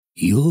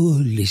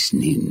You're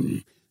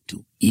listening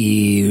to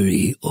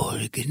Erie,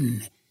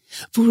 Oregon.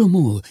 For a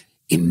more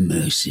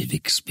immersive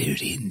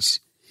experience,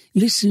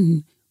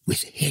 listen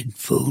with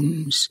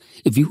headphones.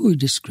 Viewer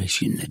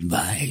discretion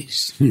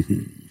advised.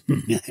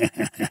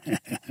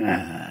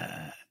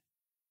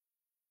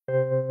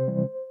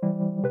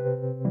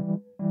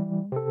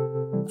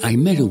 I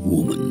met a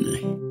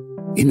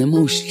woman in the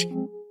most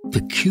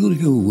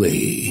peculiar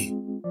way.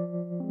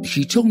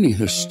 She told me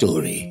her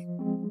story,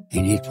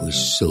 and it was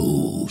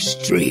so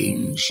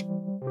strange,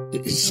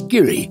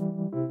 scary.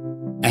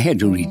 I had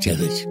to retell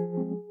it.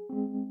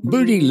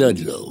 Birdie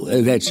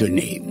Ludlow, that's her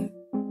name.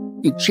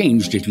 It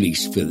changed at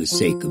least for the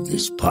sake of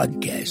this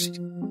podcast.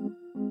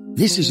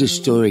 This is a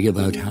story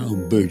about how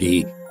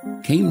Birdie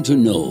came to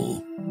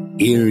know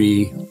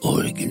Erie,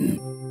 Oregon,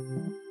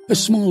 a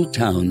small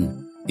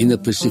town in the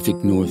Pacific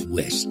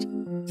Northwest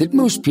that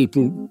most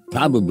people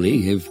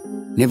probably have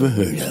never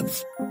heard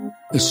of.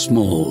 A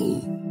small,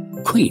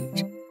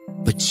 quaint,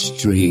 but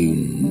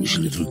strange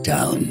little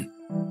town.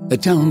 A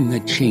town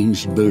that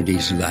changed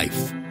Birdie's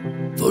life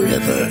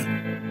forever.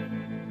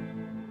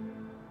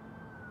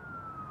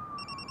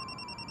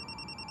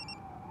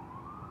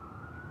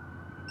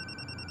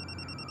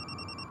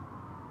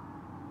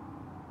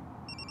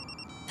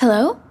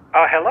 Hello?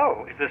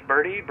 Hello. Is this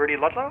Birdie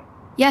Ludlow?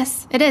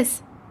 Yes, it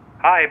is.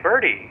 Hi,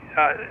 Birdie.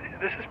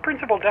 This is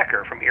Principal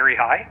Decker from Erie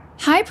High.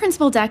 Hi,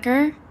 Principal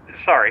Decker.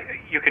 Sorry,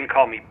 you can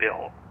call me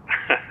Bill.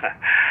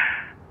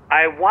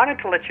 I wanted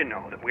to let you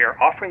know that we are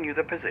offering you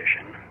the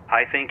position.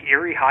 I think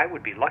Erie High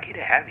would be lucky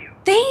to have you.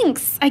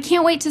 Thanks. I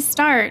can't wait to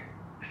start.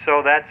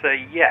 So that's a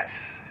yes.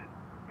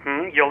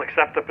 You'll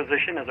accept the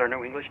position as our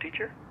new English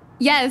teacher?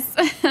 Yes.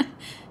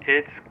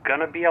 It's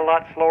gonna be a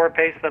lot slower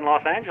pace than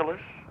Los Angeles.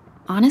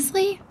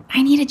 Honestly,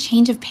 I need a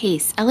change of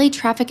pace. LA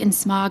traffic and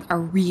smog are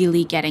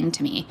really getting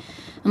to me.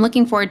 I'm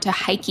looking forward to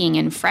hiking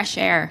and fresh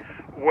air.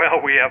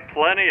 Well, we have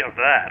plenty of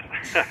that.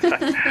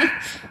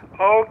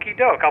 Okie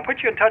doke. I'll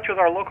put you in touch with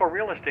our local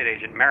real estate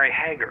agent, Mary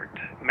Haggart.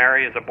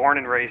 Mary is a born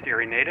and raised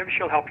Erie native.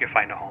 She'll help you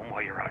find a home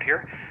while you're out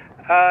here.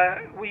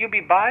 Will you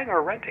be buying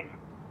or renting?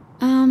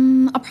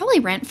 I'll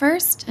probably rent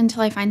first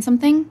until I find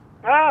something.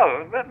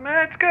 Oh,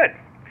 that's good.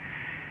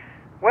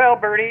 Well,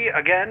 Birdie,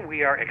 again,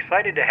 we are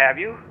excited to have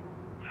you.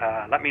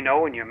 Let me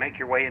know when you make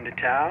your way into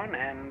town,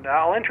 and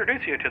I'll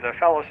introduce you to the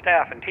fellow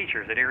staff and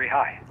teachers at Erie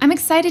High. I'm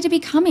excited to be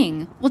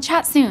coming. We'll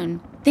chat soon.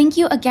 Thank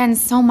you again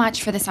so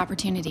much for this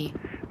opportunity.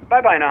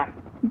 Bye-bye now.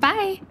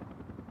 Bye.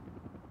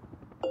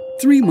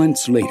 3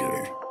 months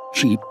later,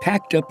 she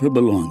packed up her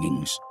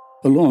belongings,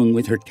 along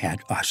with her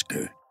cat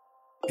Oscar,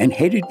 and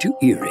headed to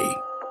Erie.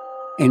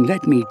 And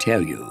let me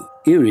tell you,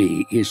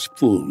 Erie is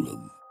full of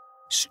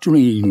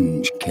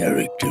strange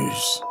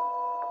characters.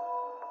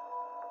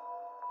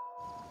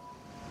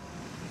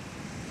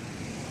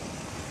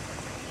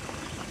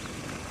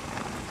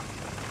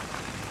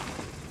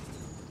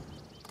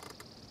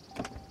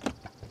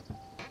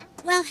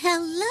 Well,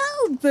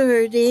 hello,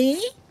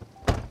 Birdie.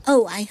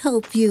 Oh, I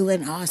hope you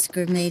and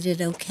Oscar made it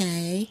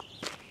okay.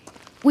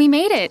 We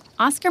made it.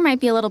 Oscar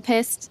might be a little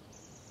pissed.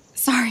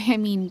 Sorry, I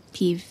mean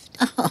peeved.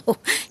 Oh,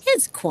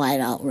 it's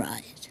quite all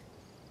right.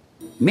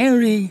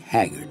 Mary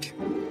Haggart.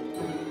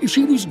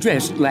 She was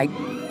dressed like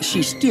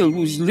she still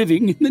was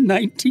living in the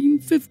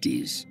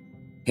 1950s.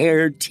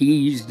 Hair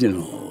teased and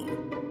all.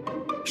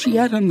 She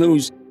had on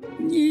those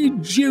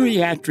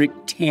geriatric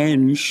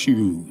tan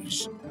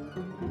shoes.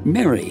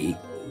 Mary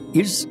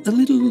is a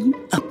little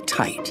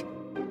uptight,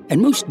 and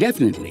most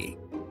definitely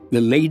the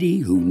lady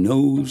who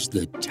knows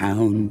the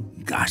town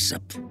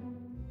gossip.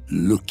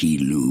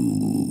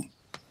 Looky-loo.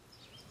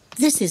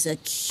 This is a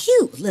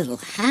cute little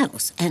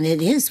house, and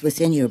it is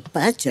within your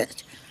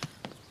budget.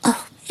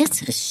 Oh,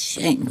 it's a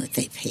shame what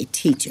they pay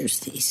teachers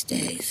these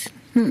days.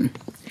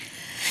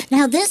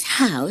 Now, this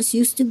house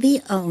used to be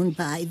owned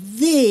by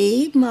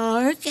the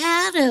Mark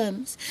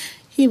Adams.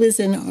 He was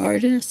an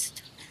artist.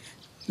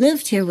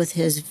 Lived here with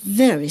his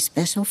very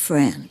special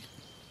friend,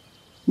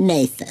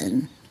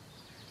 Nathan.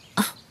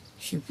 Oh,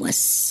 he was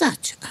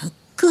such a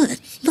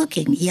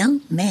good-looking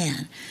young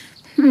man.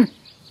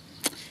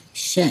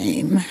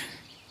 Shame.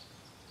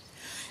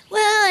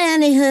 Well,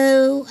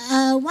 anywho,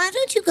 why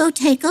don't you go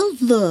take a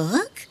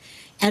look,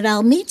 and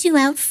I'll meet you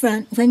out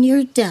front when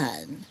you're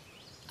done.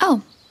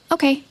 Oh,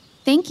 okay.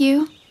 Thank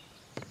you.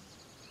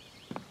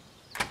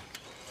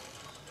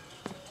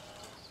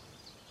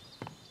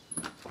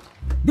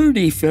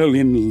 Birdie fell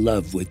in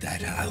love with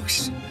that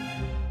house.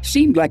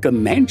 Seemed like a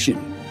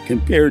mansion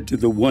compared to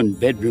the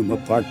one-bedroom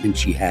apartment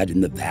she had in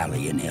the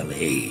valley in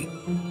L.A.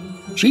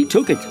 She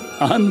took it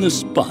on the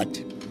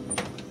spot.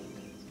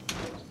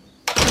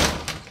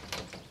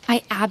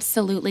 I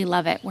absolutely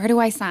love it. Where do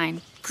I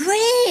sign?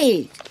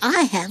 Great!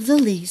 I have the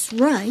lease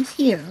right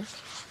here.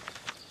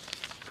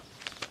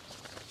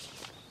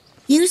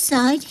 You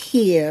sign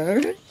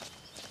here.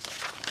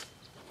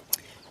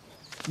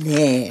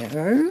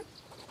 There.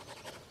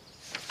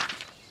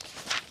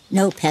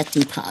 No pet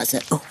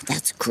deposit. Oh,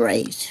 that's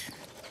great.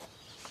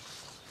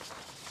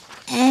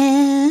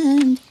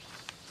 And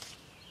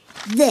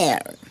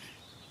there.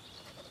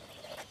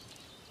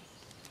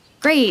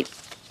 Great.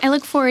 I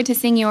look forward to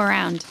seeing you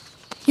around.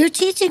 You're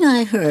teaching,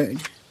 I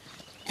heard.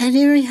 At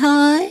Erie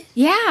High?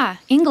 Yeah,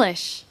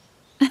 English.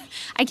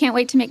 I can't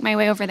wait to make my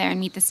way over there and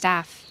meet the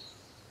staff.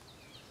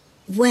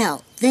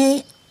 Well,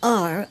 they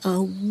are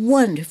a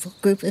wonderful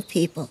group of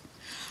people.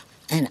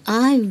 And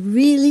I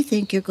really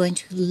think you're going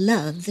to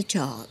love the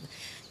job.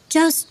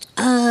 Just,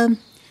 don't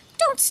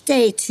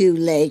stay too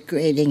late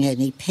grading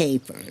any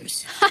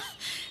papers.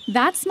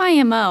 That's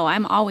my MO.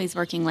 I'm always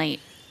working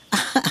late.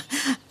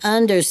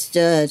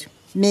 Understood.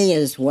 Me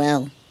as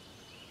well.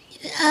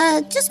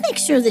 Just make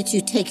sure that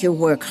you take your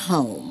work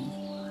home.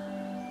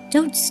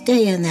 Don't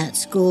stay in that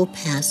school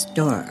past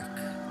dark.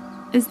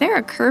 Is there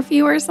a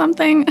curfew or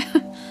something?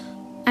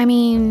 I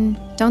mean,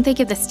 don't they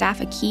give the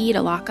staff a key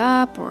to lock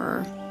up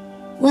or...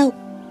 Well,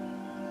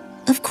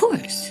 of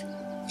course.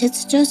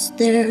 It's just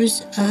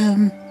there's,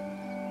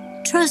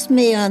 trust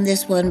me on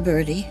this one,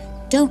 Birdie.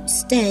 Don't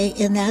stay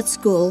in that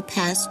school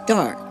past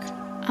dark.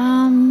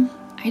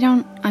 I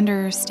don't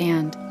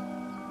understand.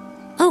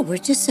 Oh, we're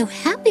just so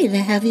happy to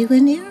have you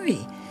in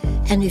Erie.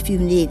 And if you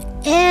need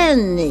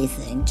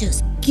anything,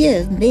 just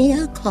give me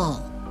a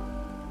call.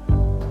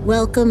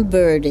 Welcome,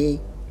 Birdie.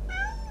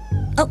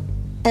 Oh,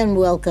 and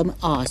welcome,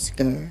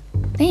 Oscar.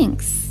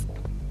 Thanks.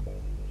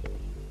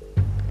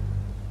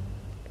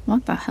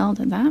 What the hell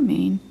did that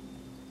mean?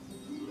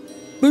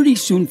 Birdie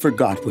soon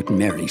forgot what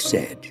Mary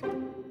said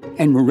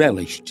and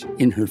relished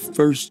in her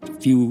first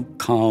few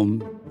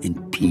calm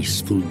and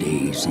peaceful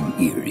days in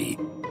Erie.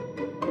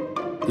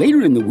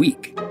 Later in the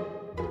week,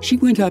 she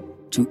went up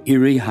to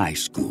Erie High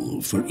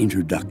School for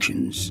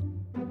introductions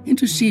and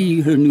to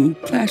see her new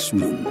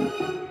classroom.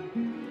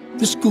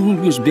 The school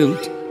was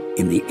built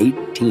in the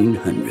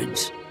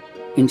 1800s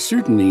and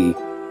certainly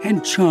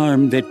had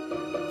charm that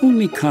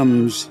only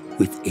comes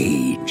with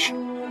age.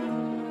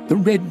 The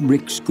red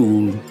brick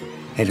school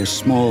had a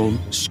small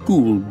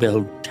school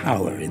bell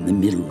tower in the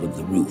middle of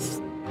the roof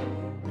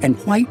and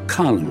white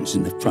columns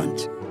in the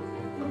front,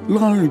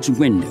 large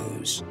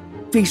windows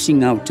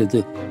facing out to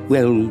the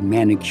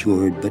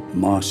well-manicured but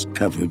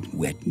moss-covered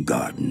wet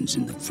gardens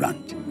in the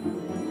front.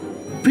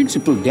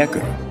 Principal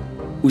Decker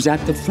was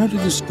at the front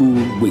of the school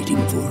waiting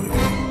for her.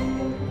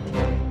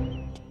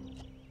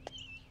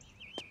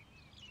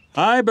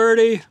 Hi,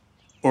 Birdie.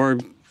 Or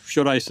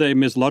should I say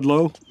Miss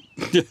Ludlow?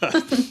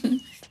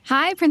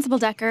 Hi, Principal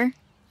Decker.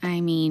 I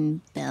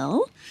mean,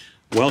 Bill?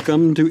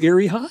 Welcome to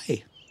Erie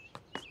High.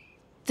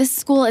 This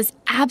school is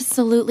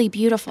absolutely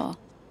beautiful.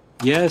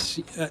 Yes,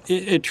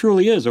 it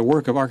truly is a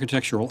work of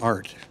architectural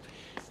art.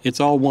 It's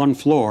all one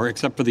floor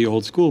except for the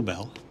old school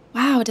bell.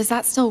 Wow, does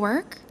that still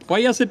work? Why,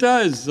 yes, it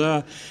does.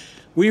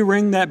 We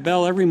ring that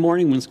bell every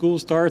morning when school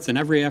starts and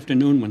every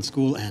afternoon when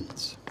school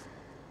ends.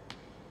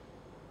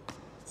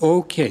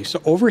 Okay,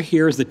 so over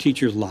here is the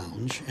teacher's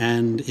lounge,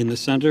 and in the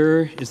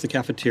center is the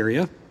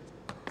cafeteria.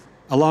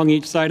 Along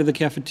each side of the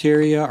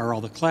cafeteria are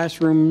all the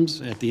classrooms.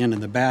 At the end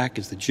and the back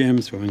is the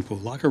gym, swimming pool,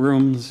 locker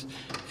rooms.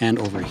 And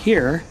over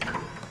here,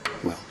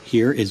 well,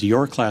 here is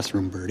your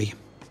classroom, Birdie.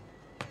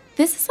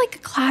 This is like a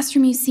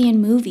classroom you see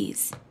in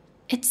movies.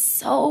 It's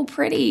so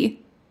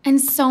pretty and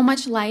so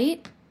much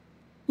light.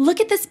 Look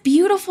at this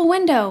beautiful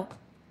window.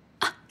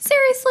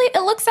 Seriously,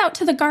 it looks out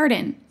to the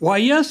garden. Why,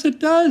 yes, it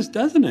does,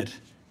 doesn't it?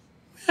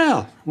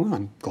 Yeah, well,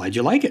 I'm glad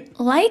you like it.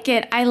 Like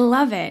it? I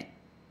love it.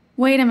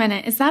 Wait a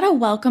minute, is that a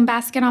welcome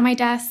basket on my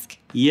desk?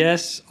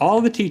 Yes,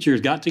 all the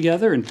teachers got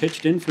together and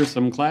pitched in for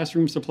some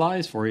classroom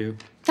supplies for you.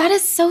 That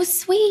is so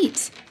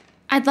sweet.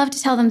 I'd love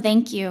to tell them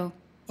thank you.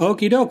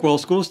 Okie doke. Well,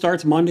 school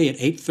starts Monday at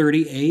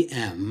 8:30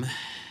 a.m.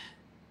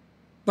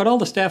 But all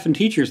the staff and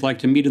teachers like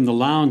to meet in the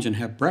lounge and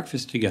have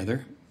breakfast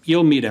together.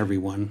 You'll meet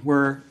everyone.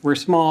 We're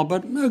small,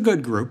 but a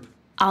good group.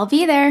 I'll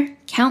be there.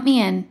 Count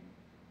me in.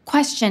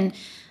 Question,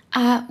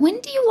 when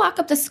do you lock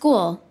up the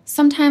school?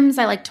 Sometimes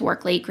I like to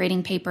work late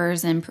grading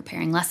papers and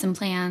preparing lesson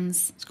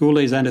plans. School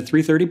days end at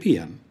 3:30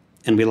 p.m.,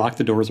 and we lock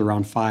the doors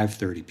around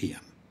 5:30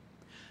 p.m.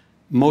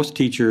 Most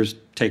teachers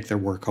take their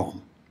work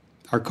home.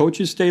 Our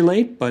coaches stay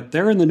late, but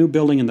they're in the new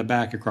building in the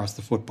back across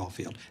the football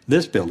field.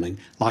 This building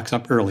locks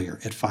up earlier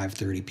at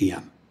 5:30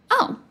 p.m.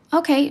 Oh,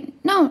 okay.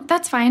 No,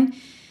 that's fine.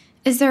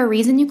 Is there a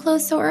reason you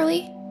close so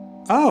early?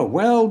 Oh,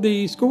 well,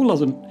 the school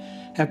doesn't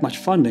have much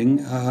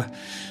funding.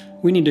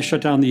 We need to shut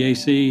down the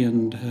AC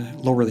and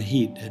lower the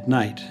heat at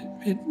night.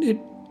 It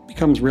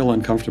becomes real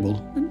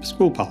uncomfortable.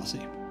 School policy.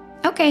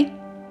 Okay,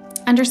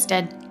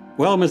 understood.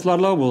 Well, Miss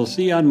Ludlow, we'll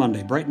see you on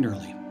Monday, bright and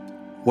early.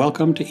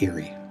 Welcome to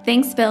Erie.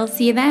 Thanks, Bill.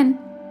 See you then.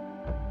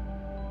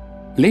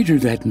 Later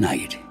that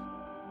night,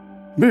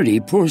 Birdie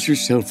pours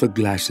herself a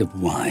glass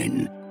of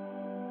wine.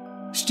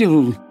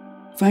 Still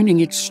finding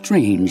it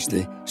strange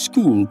the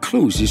school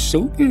closes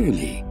so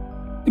early,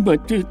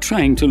 but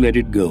trying to let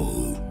it go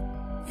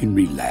and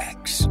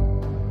relax.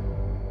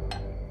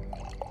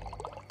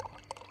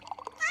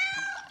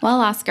 Well,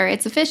 Oscar,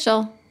 it's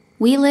official.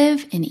 We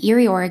live in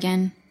Erie,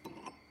 Oregon.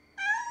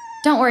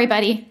 Don't worry,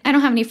 buddy. I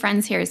don't have any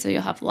friends here, so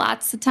you'll have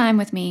lots of time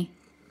with me.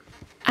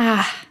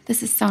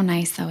 This is so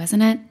nice, though,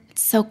 isn't it?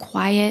 It's so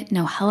quiet,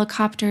 no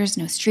helicopters,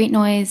 no street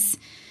noise.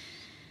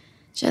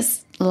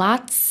 Just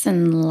Lots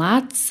and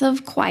lots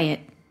of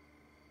quiet.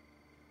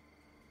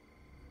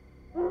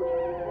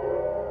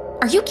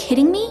 Are you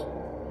kidding me?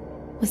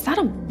 Was that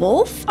a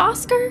wolf,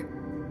 Oscar?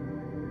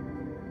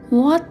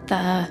 What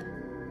the?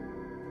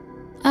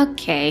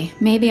 Okay,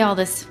 maybe all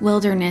this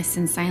wilderness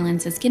and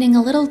silence is getting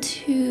a little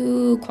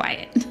too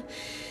quiet.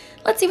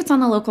 Let's see what's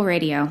on the local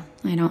radio.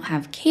 I don't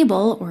have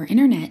cable or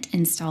internet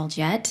installed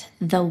yet.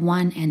 The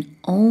one and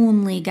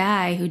only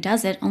guy who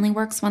does it only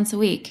works once a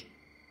week.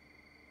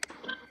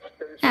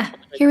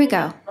 Here we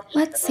go.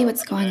 Let's see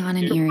what's going on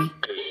in Erie.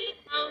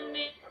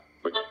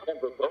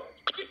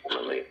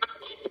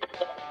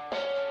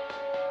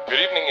 Good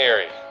evening,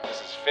 Erie. This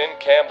is Finn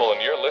Campbell,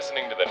 and you're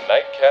listening to the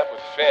Nightcap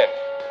with Finn,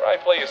 where I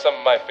play you some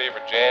of my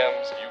favorite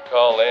jams, you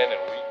call in, and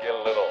we get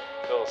a little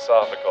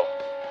philosophical.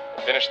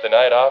 And finish the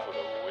night off with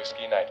a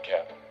whiskey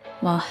nightcap.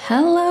 Well,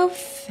 hello,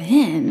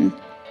 Finn.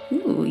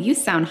 Ooh, you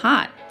sound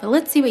hot, but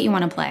let's see what you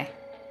want to play.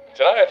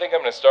 Tonight I think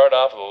I'm going to start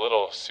off with a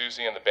little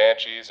Susie and the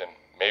Banshees and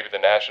maybe the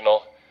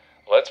National.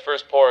 Let's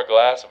first pour a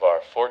glass of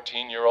our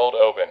 14-year-old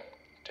Oban.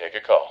 Take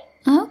a call.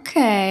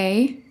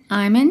 Okay,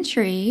 I'm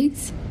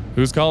intrigued.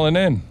 Who's calling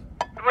in?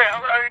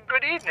 Well,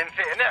 good evening,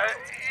 Finn.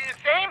 It's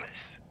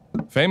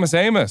Amos. Famous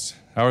Amos.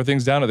 How are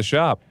things down at the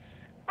shop?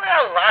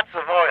 Well, lots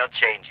of oil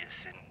changes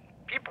and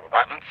people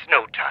wanting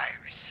snow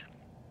tires.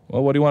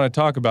 Well, what do you want to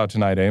talk about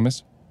tonight,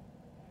 Amos?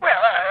 Well,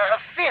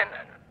 Finn,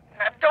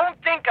 don't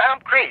think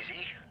I'm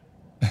crazy.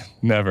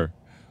 Never.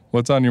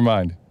 What's on your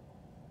mind?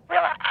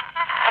 Well,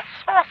 I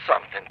saw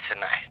something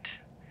tonight,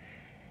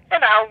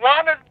 and I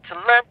wanted to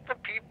let the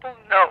people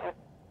know.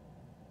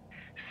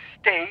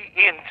 Stay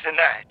in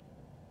tonight.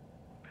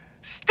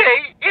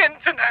 Stay in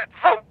tonight,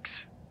 folks.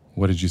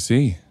 What did you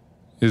see?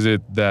 Is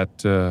it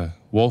that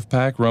wolf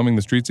pack roaming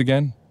the streets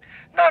again?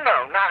 No,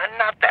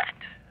 not that.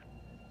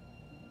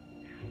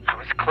 I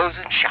was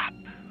closing shop,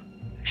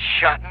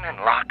 shutting and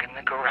locking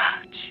the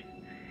garage,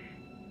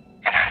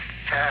 and I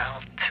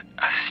felt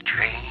a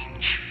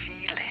strange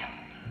feeling,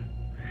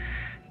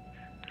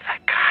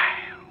 like I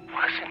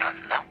wasn't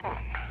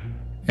alone.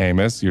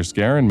 Amos, you're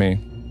scaring me.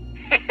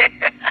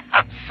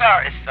 I'm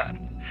sorry,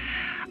 son.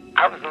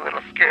 I was a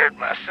little scared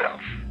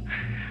myself.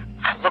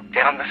 I looked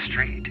down the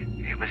street.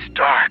 It was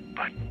dark,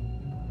 but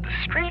the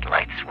street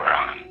lights were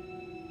on.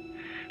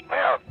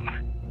 Well,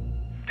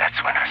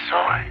 that's when I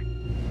saw it.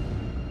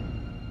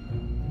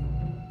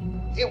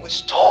 It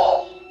was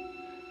tall,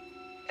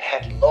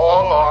 had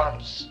long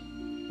arms,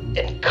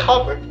 and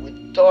covered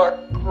with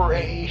dark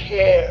gray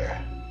hair.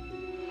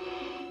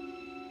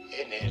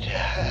 And it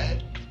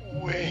had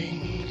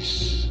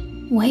wings.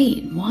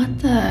 Wait, what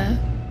the?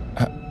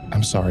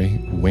 I'm sorry,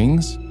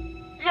 wings?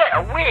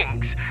 Yeah,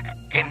 wings,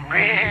 and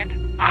red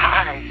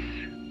eyes.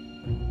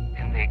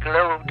 And they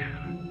glowed.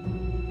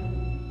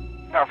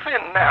 Now,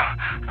 Finn,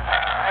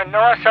 I know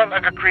I sound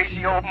like a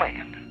crazy old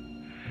man,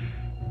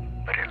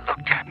 but it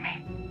looked at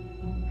me.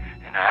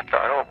 And I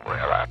thought, oh,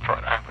 well, I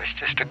thought I was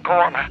just a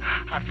goner.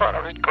 I thought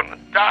I was going to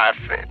die,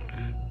 Finn.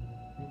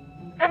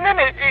 And then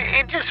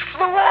it just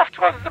flew off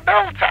towards the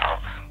bell tower.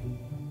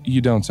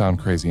 You don't sound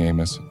crazy,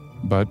 Amos,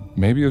 but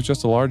maybe it was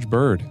just a large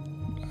bird.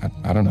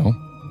 I don't know.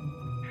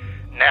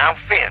 Now,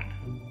 Finn,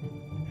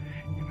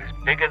 it was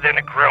bigger than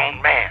a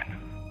grown man.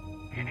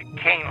 And it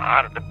came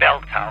out of the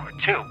bell tower,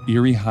 too.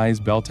 Erie High's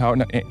bell tower?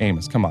 No,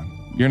 Amos, come on.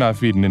 You're not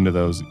feeding into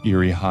those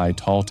Erie High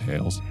tall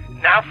tales.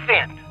 Now,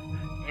 Finn,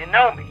 you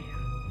know me.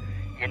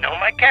 You know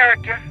my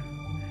character.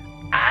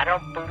 I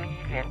don't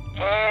believe in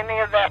any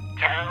of that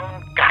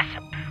town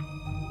gossip.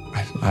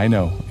 I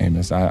know,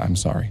 Amos. I'm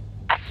sorry.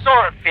 I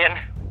saw it, Finn.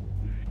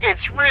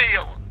 It's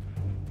real.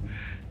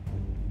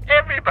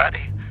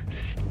 Everybody,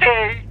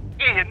 stay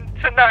in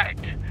tonight.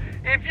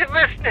 If you're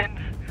listening,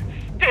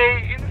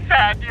 stay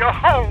inside your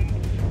homes.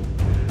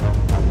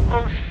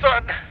 Oh,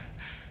 son,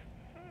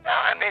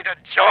 now I need a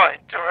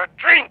joint or a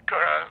drink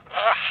or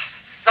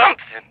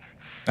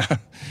something.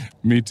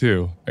 Me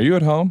too. Are you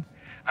at home?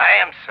 I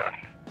am, son.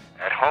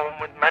 At home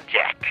with my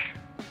Jack.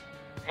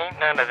 Ain't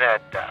none of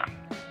that,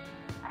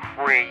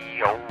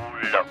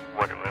 Crayola,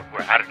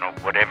 whatever, I don't know,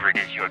 whatever it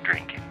is you're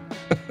drinking.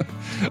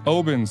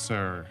 Oban,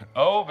 sir.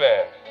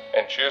 Oban.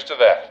 And cheers to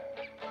that.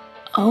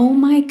 Oh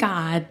my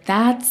God,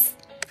 that's...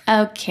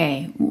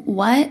 Okay,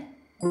 what?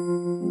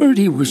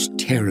 Birdie was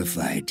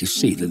terrified, to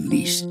say the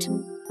least.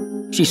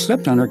 She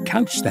slept on her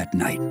couch that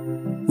night,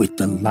 with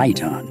the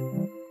light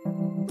on.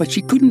 But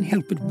she couldn't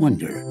help but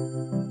wonder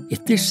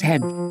if this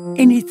had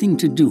anything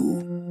to do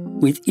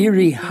with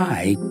Erie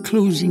High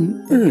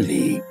closing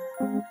early.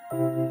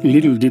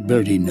 Little did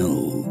Birdie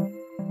know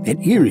that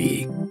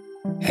Erie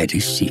had a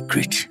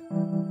secret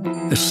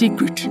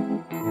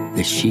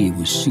that she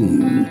was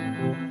soon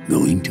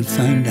going to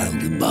find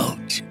out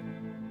about.